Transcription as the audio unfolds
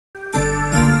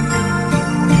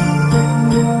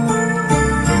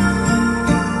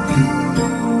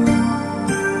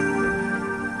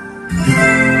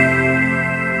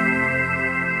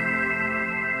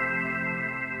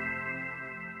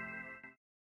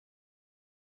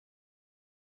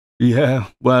Yeah,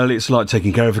 well, it's like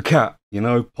taking care of a cat, you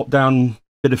know, pop down,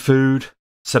 bit of food,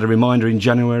 set a reminder in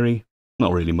January,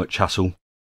 not really much hassle.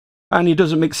 And he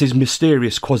doesn't mix his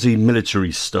mysterious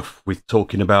quasi-military stuff with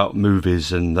talking about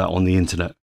movies and that on the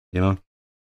internet, you know?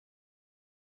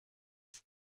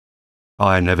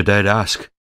 I never dared ask.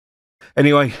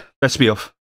 Anyway, let's be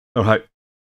off. Alright,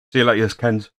 see you later,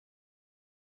 Kens.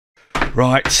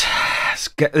 Right, let's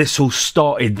get this all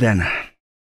started then.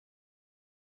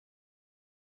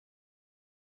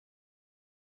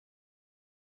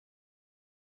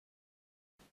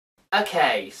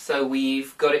 Okay, so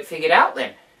we've got it figured out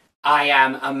then. I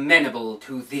am amenable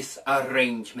to this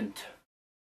arrangement.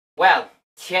 Well,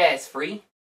 chair's free.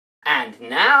 And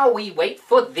now we wait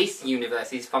for this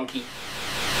universe's funky.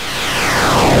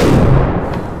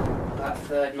 That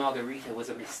third margarita was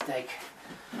a mistake.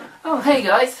 Oh, hey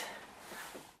guys.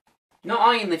 Not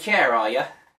eyeing the chair, are you?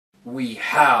 We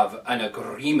have an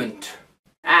agreement.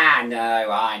 I know.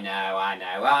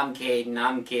 I'm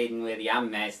kidding with you,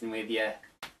 I'm messing with you.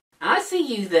 I see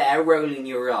you there rolling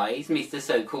your eyes, Mr.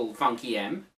 So-called Funky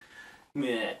M.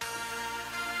 Yeah.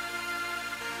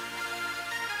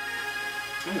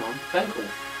 Hang on, phone call.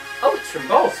 Oh, it's from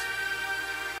Boz.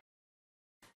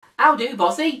 How do,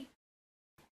 Bossy?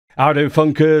 How do,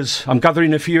 Funkers? I'm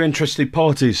gathering a few interested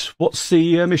parties. What's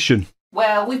the mission?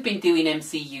 Well, we've been doing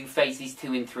MCU phases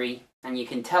 2 and 3, and you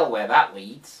can tell where that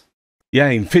leads. Yeah,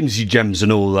 Infinity Gems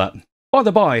and all that. By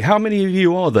the by, how many of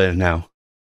you are there now?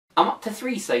 I'm up to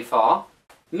 3 so far.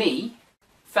 Me,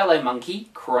 fellow monkey,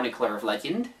 chronicler of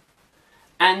legend,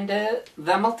 and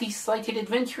the multi-sighted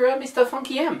adventurer, Mr.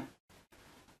 Funky M.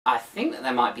 I think that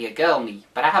there might be a girl me,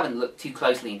 but I haven't looked too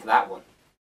closely into that one.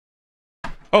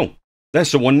 Oh,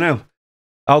 there's the one now.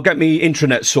 I'll get me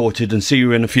intranet sorted and see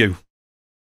you in a few.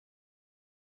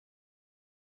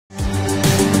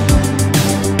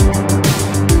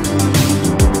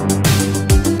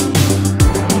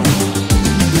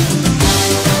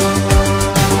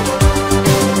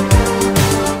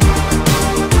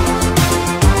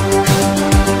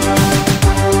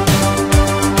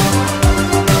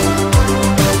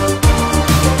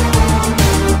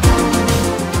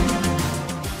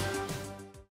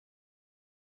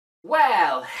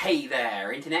 Well, hey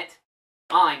there, Internet.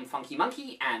 I'm Funky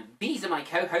Monkey, and these are my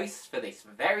co-hosts for this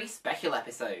very special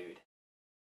episode.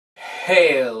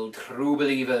 Hail, true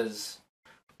believers.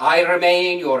 I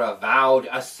remain your avowed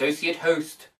associate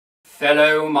host,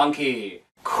 fellow monkey,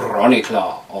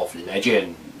 chronicler of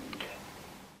legend.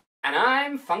 And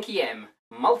I'm Funky M,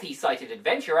 multi-sighted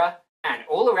adventurer, and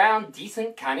all-around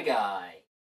decent kind of guy.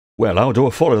 Well, how do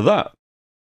I follow that?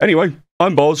 Anyway,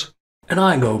 I'm Boz. And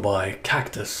I go by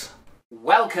Cactus.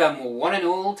 Welcome, one and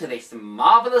all, to this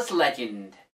marvellous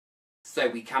legend. So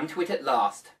we come to it at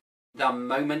last, the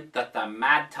moment that the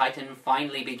Mad Titan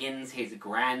finally begins his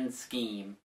grand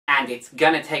scheme. And it's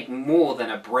gonna take more than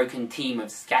a broken team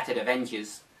of scattered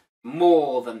Avengers,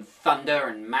 more than thunder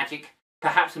and magic,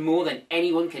 perhaps more than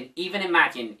anyone can even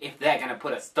imagine if they're gonna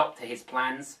put a stop to his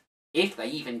plans, if they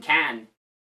even can.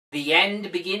 The end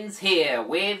begins here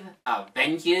with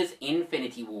Avengers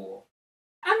Infinity War.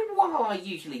 And while I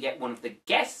usually get one of the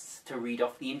guests to read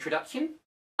off the introduction,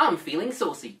 I'm feeling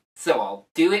saucy, so I'll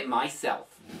do it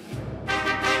myself.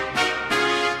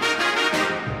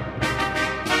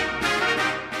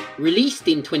 Released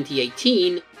in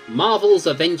 2018, Marvel's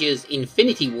Avengers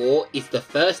Infinity War is the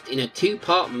first in a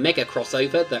 2-part mega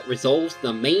crossover that resolves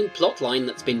the main plotline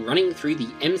that's been running through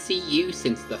the MCU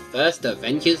since the first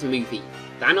Avengers movie.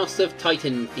 Thanos of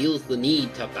Titan feels the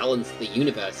need to balance the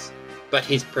universe, but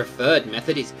his preferred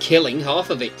method is killing half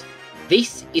of it.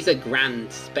 This is a grand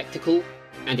spectacle,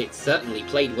 and it's certainly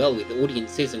played well with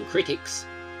audiences and critics.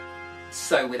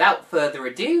 So without further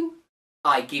ado,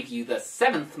 I give you the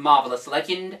 7th Marvelous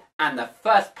Legend and the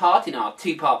first part in our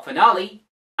 2-part finale,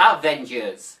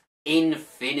 Avengers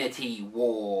Infinity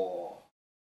War.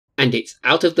 And it's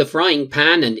out of the frying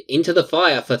pan and into the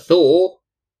fire for Thor.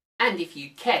 And if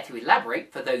you'd care to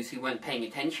elaborate for those who weren't paying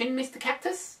attention, Mr.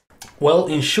 Cactus? Well,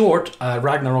 in short,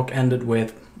 Ragnarok ended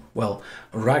with,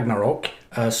 Ragnarok,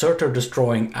 Surtur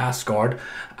destroying Asgard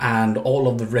and all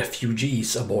of the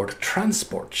refugees aboard a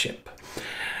transport ship.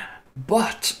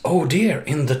 But, oh dear,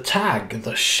 in the tag,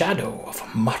 the shadow of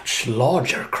a much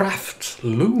larger craft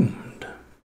loomed.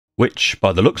 Which,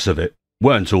 by the looks of it,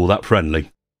 weren't all that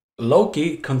friendly.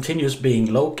 Loki continues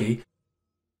being Loki,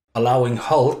 allowing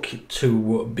Hulk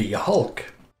to be a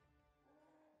Hulk.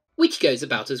 Which goes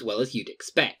about as well as you'd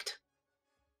expect.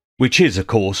 Which is, of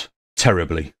course,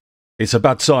 terribly. It's a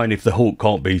bad sign if the Hulk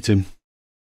can't beat him.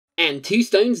 And 2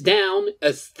 stones down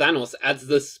as Thanos adds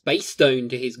the Space Stone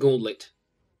to his gauntlet.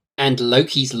 And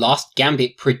Loki's last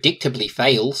gambit predictably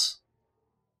fails,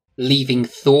 leaving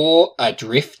Thor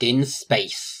adrift in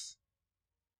space.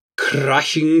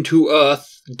 Crashing to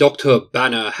Earth, Dr.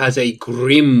 Banner has a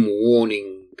grim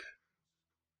warning.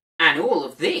 And all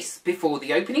of this before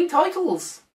the opening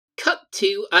titles. Cut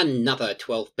to another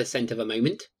 12% of a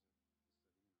moment.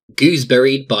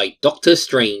 Gooseberied by Doctor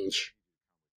Strange.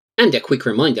 And a quick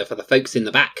reminder for the folks in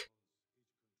the back.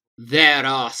 There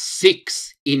are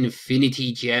 6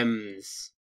 Infinity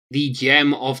Gems. The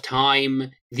Gem of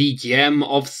Time, the Gem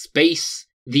of Space,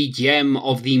 the Gem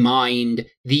of the Mind,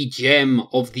 the Gem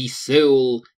of the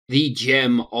Soul, the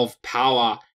Gem of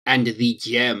Power, and the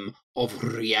Gem of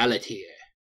Reality.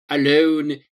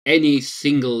 Alone, any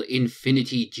single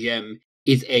Infinity Gem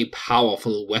is a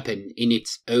powerful weapon in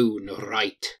its own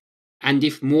right. And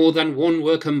if more than one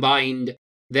were combined,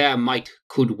 their might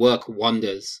could work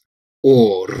wonders,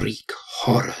 or wreak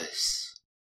horrors.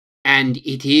 And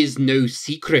it is no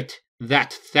secret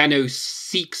that Thanos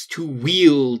seeks to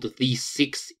wield the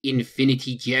 6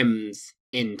 Infinity Gems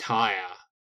entire.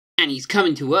 And he's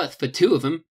coming to Earth for 2 of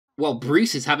them, while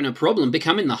Bruce is having a problem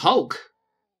becoming the Hulk.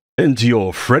 Into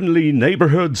your friendly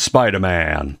neighborhood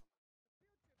Spider-Man.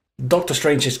 Doctor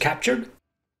Strange is captured,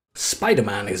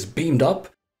 Spider-Man is beamed up,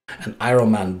 and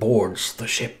Iron Man boards the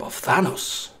ship of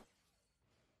Thanos.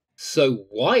 So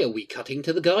why are we cutting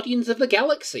to the Guardians of the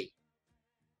Galaxy?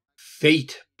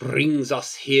 Fate brings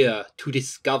us here to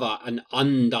discover an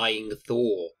undying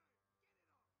Thor,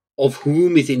 of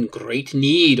whom is in great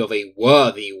need of a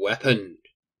worthy weapon.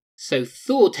 So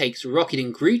Thor takes Rocket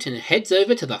and Groot and heads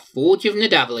over to the Forge of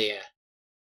Nidavellir.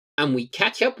 And we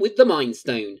catch up with the Mind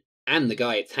Stone, and the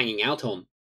guy it's hanging out on,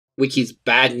 which is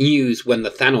bad news when the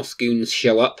Thanos goons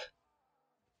show up.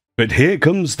 But here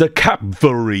comes the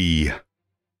cavalry.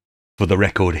 For the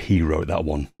record, he wrote that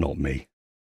one, not me.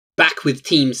 Back with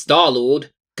Team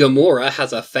Star-Lord, Gamora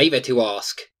has a favour to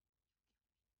ask.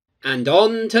 And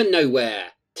on to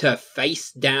nowhere, to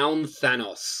face down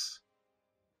Thanos.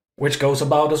 Which goes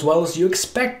about as well as you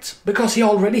expect, because he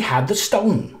already had the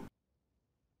stone.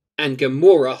 And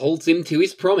Gamora holds him to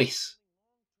his promise,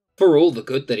 for all the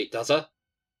good that it does her.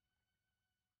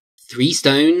 3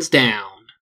 stones down.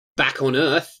 Back on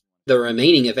Earth, the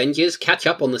remaining Avengers catch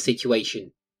up on the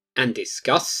situation, and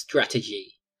discuss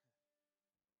strategy.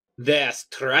 Their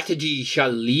strategy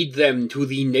shall lead them to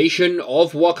the nation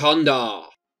of Wakanda.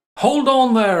 Hold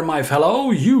on there, my fellow,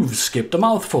 you've skipped a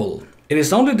mouthful. It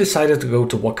is only decided to go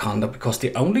to Wakanda because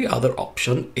the only other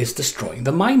option is destroying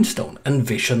the Mind Stone and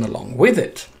Vision along with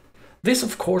it. This,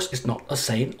 of course, is not a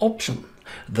sane option.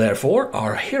 Therefore,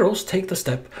 our heroes take the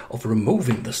step of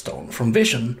removing the stone from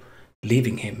Vision,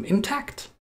 leaving him intact.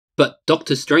 But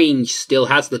Doctor Strange still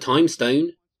has the Time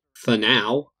Stone, for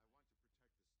now.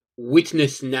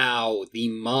 Witness now the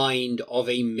mind of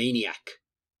a maniac,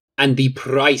 and the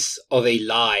price of a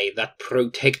lie that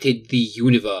protected the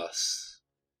universe.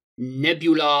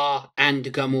 Nebula and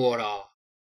Gamora,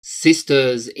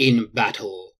 sisters in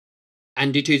battle,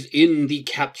 and it is in the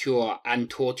capture and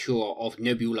torture of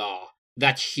Nebula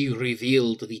that she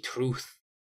revealed the truth,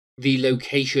 the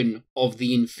location of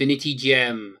the Infinity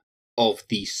Gem of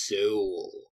the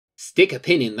Soul. Stick a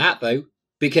pin in that though,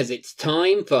 because it's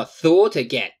time for Thor to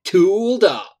get tooled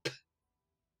up.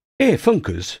 Here,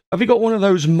 Funkers, have you got one of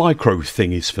those micro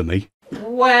thingies for me?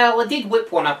 Well, I did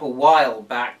whip one up a while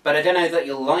back, but I don't know that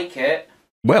you'll like it.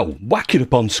 Well, whack it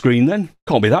up on screen then.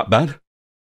 Can't be that bad.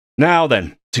 Now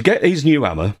then, to get his new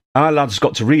hammer, our lad's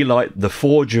got to relight the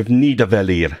Forge of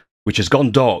Nidavellir, which has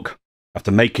gone dark,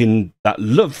 after making that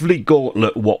lovely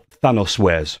gauntlet what Thanos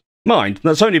wears. Mind,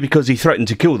 that's only because he threatened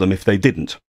to kill them if they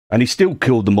didn't, and he still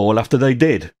killed them all after they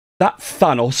did. That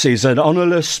Thanos is an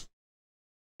honourless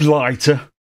blighter.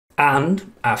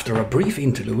 And, after a brief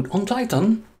interlude on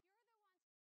Titan,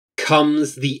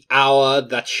 comes the hour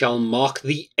that shall mark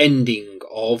the ending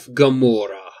of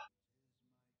Gamora.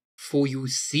 For you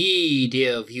see,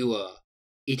 dear viewer,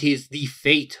 it is the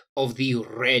fate of the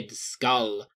Red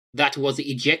Skull that was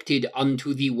ejected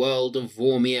unto the world of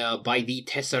Vormir by the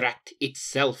Tesseract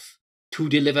itself, to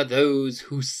deliver those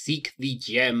who seek the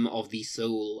Gem of the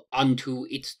Soul unto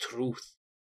its truth,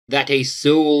 that a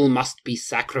soul must be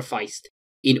sacrificed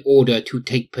in order to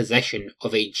take possession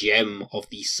of a Gem of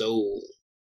the Soul.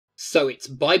 So it's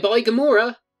bye-bye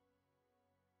Gamora,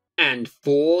 and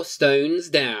 4 stones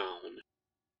down.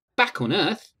 Back on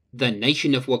Earth, the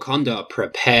nation of Wakanda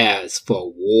prepares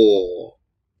for war.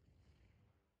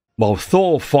 While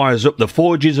Thor fires up the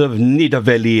forges of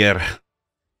Nidavellir.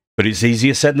 But it's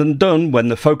easier said than done when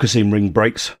the focusing ring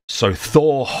breaks, so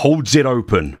Thor holds it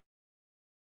open.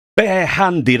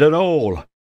 Bare-handed and all.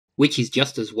 Which is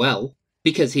just as well,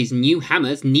 Because his new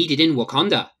hammer's needed in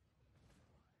Wakanda.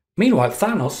 Meanwhile,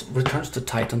 Thanos returns to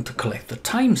Titan to collect the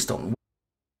Time Stone,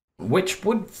 which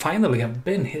would finally have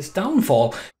been his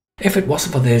downfall if it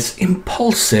wasn't for this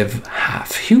impulsive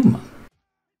half-human.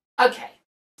 Okay,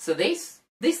 so this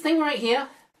thing right here,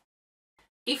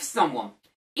 if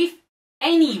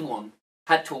anyone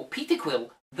had taught Peter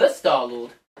Quill, the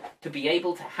Star-Lord, to be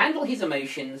able to handle his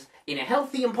emotions in a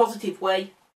healthy and positive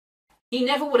way, he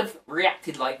never would have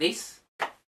reacted like this.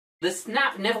 The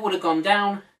snap never would have gone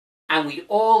down, and we'd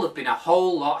all have been a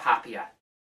whole lot happier.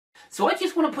 So I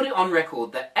just want to put it on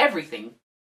record that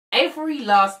every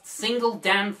last single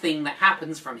damn thing that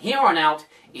happens from here on out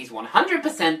is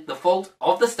 100% the fault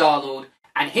of the Star-Lord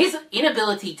and his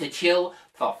inability to chill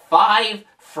for 5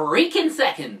 freaking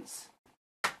seconds.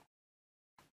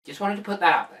 Just wanted to put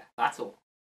that out there, that's all.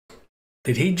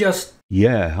 Did he just...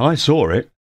 Yeah, I saw it.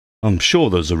 I'm sure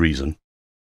there's a reason.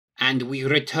 And we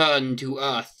return to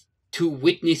Earth to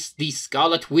witness the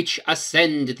Scarlet Witch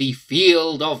ascend the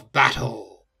field of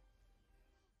battle.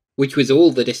 Which was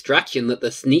all the distraction that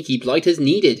the sneaky blighters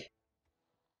needed.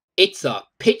 It's a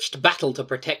pitched battle to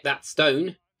protect that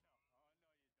stone.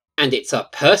 And it's a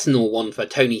personal one for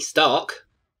Tony Stark.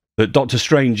 But Doctor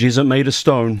Strange isn't made of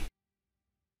stone.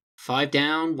 5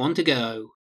 down, 1 to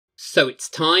go. So it's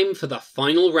time for the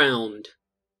final round.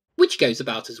 Which goes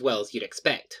about as well as you'd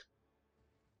expect.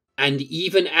 And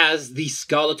even as the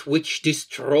Scarlet Witch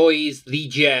destroys the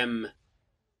gem,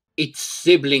 its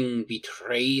sibling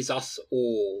betrays us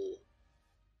all.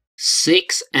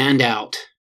 6 and out.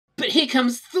 But here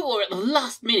comes Thor at the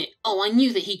last minute. Oh, I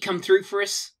knew that he'd come through for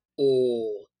us.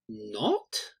 Or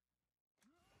not?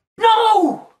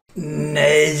 No!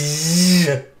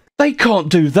 Nez. They can't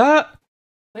do that!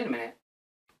 Wait a minute.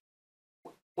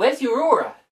 Where's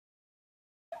Aurora?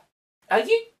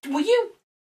 Were you...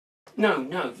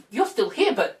 No, you're still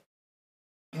here, but...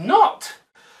 not!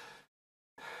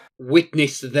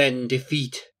 Witness then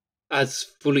defeat, as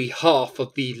fully half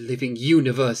of the living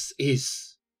universe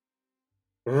is...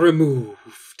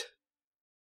 removed.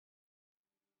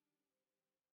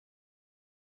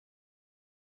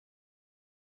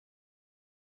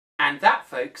 And that,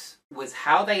 folks, was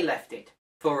how they left it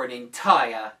for an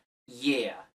entire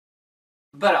year.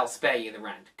 But I'll spare you the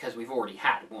rant, because we've already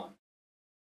had one.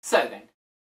 So then,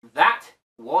 that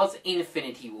was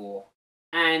Infinity War.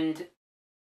 And...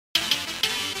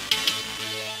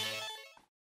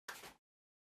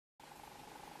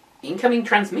 incoming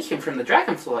transmission from the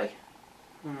Dragonfly.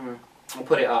 I'll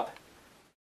put it up.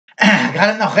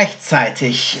 Gerade noch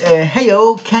rechtzeitig.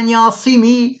 Heyo, can y'all see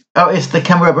me? Or is the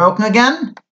camera broken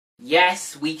again?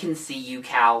 Yes, we can see you,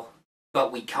 Cal.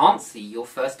 But we can't see your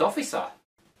first officer.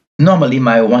 Normally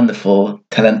my wonderful,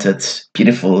 talented,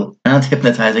 beautiful, and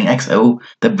hypnotizing XO,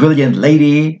 the brilliant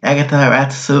lady, Agatha at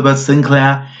Silver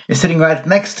Sinclair, is sitting right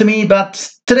next to me, but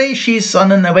today she's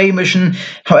on an away mission.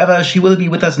 However, she will be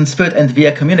with us in spirit and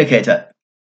via communicator.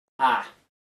 Ah,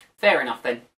 fair enough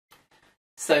then.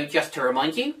 So just to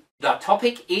remind you, the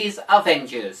topic is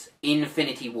Avengers,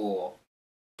 Infinity War.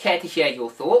 Care to share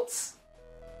your thoughts?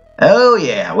 Oh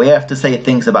yeah, we have to say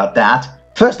things about that.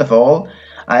 First of all,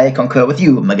 I concur with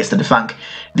you, Magister de Funk.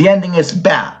 The ending is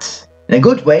bad. In a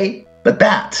good way, but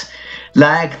bad.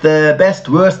 Like the best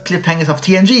worst cliffhangers of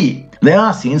TNG. There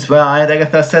are scenes where I and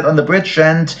Agatha sat on the bridge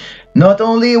and not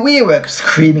only we were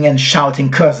screaming and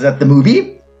shouting curses at the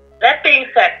movie. That being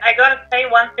said, I gotta say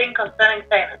one thing concerning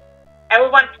Thanos.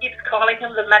 Everyone keeps calling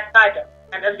him the Mad Titan,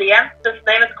 and in the end, this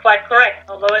name is quite correct,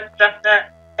 although it's just a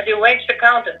deranged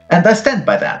accountant. And I stand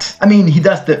by that. I mean, he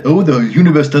does the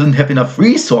universe doesn't have enough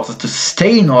resources to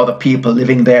sustain all the people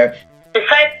living there.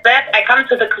 Besides that, I come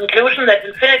to the conclusion that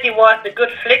Infinity War is a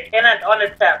good flick in and on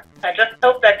itself. I just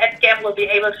hope that ENDGAME will be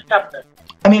able to stop this.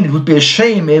 I mean, it would be a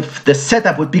shame if the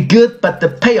setup would be good, but the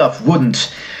payoff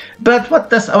wouldn't. But what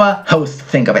does our host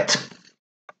think of it?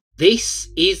 This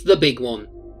is the big one.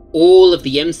 All of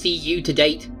the MCU to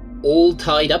date, all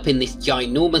tied up in this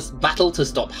ginormous battle to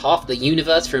stop half the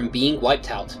universe from being wiped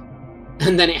out.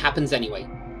 And then it happens anyway,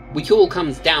 which all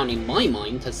comes down in my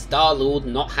mind to Star-Lord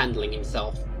not handling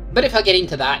himself. But if I get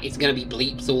into that, it's going to be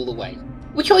bleeps all the way.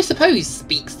 Which I suppose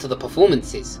speaks to the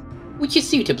performances, which is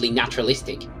suitably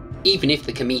naturalistic, even if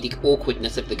the comedic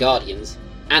awkwardness of the Guardians,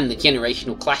 and the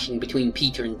generational clashing between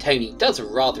Peter and Tony does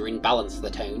rather imbalance the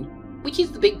tone, which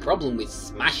is the big problem with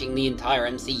smashing the entire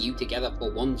MCU together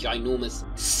for one ginormous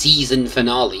season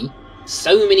finale.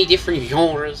 So many different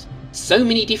genres, so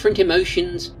many different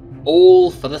emotions,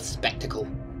 all for the spectacle.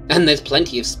 And there's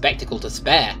plenty of spectacle to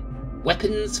spare.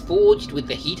 Weapons forged with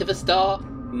the heat of a star,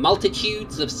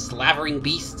 multitudes of slavering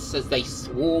beasts as they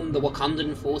swarm the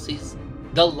Wakandan forces,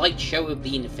 the light show of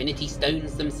the Infinity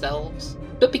Stones themselves.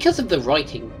 But because of the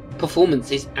writing,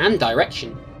 performances and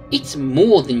direction, it's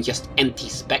more than just empty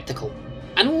spectacle.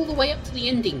 And all the way up to the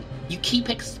ending, you keep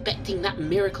expecting that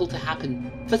miracle to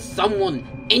happen, for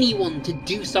someone, anyone to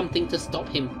do something to stop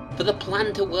him, for the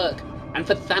plan to work, and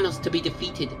for Thanos to be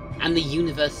defeated and the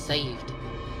universe saved.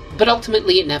 But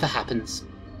ultimately it never happens.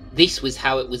 This was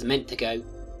how it was meant to go.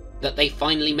 That they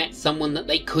finally met someone that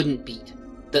they couldn't beat,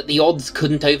 that the odds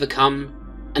couldn't overcome,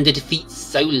 and a defeat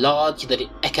so large that it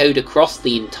echoed across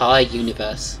the entire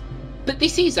universe. But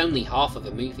this is only half of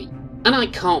a movie, and I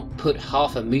can't put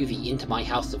half a movie into my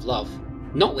House of Love,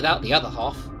 not without the other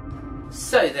half.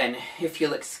 So then, if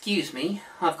you'll excuse me,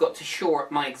 I've got to shore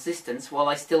up my existence while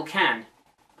I still can.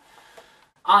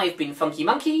 I've been Funky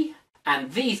Monkey,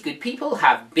 and these good people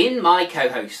have been my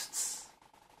co-hosts.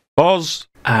 Boz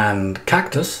And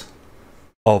Cactus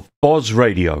of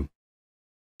BozRadio.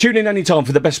 Tune in anytime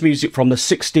for the best music from the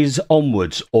 60s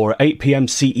onwards, or 8 PM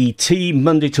CET,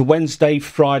 Monday to Wednesday,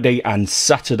 Friday and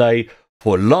Saturday,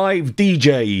 for live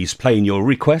DJs playing your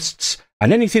requests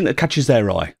and anything that catches their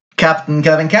eye. Captain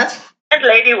Kevin Cat? And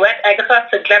Lady Wet Agatha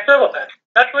Sinclair Silverberg.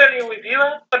 Not really a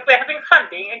reviewer, but we're having fun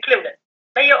being included.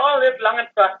 May you all live long and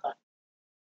prosper.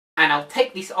 And I'll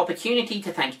take this opportunity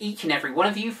to thank each and every one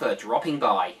of you for dropping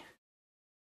by.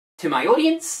 To my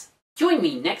audience, join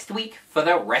me next week for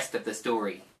the rest of the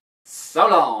story. So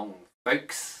long,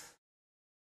 folks.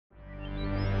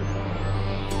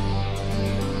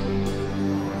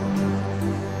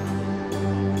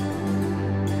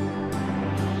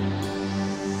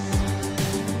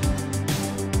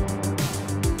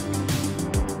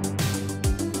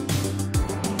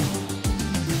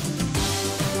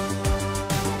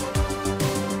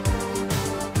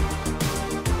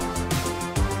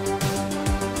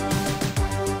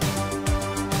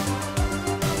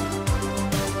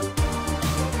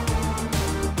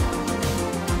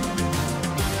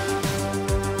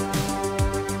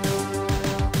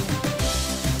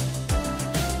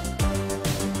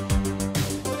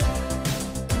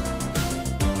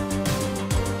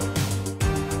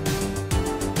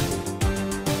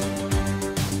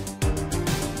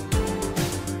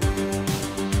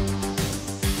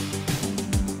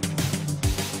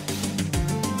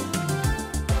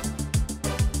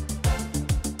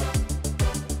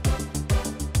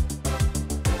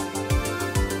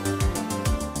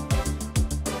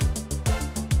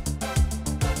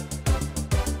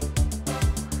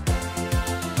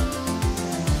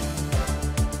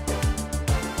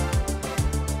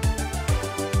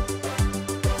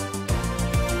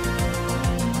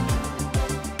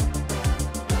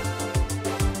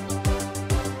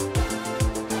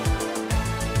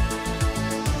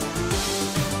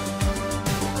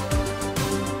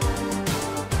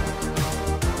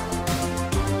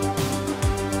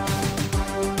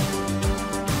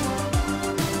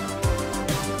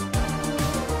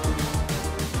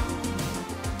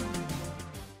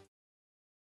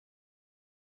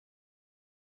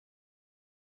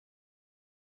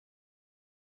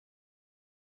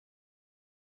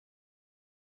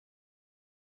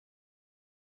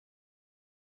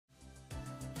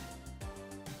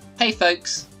 Hey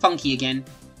folks, Funky again.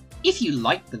 If you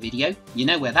liked the video, you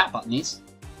know where that button is.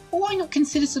 Why not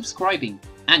consider subscribing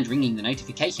and ringing the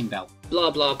notification bell? Blah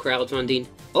blah crowdfunding.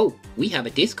 Oh, we have a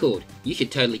Discord. You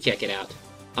should totally check it out.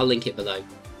 I'll link it below.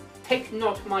 Take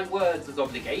not my words as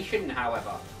obligation,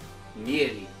 however,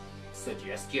 merely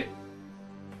suggestion.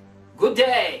 Good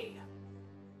day!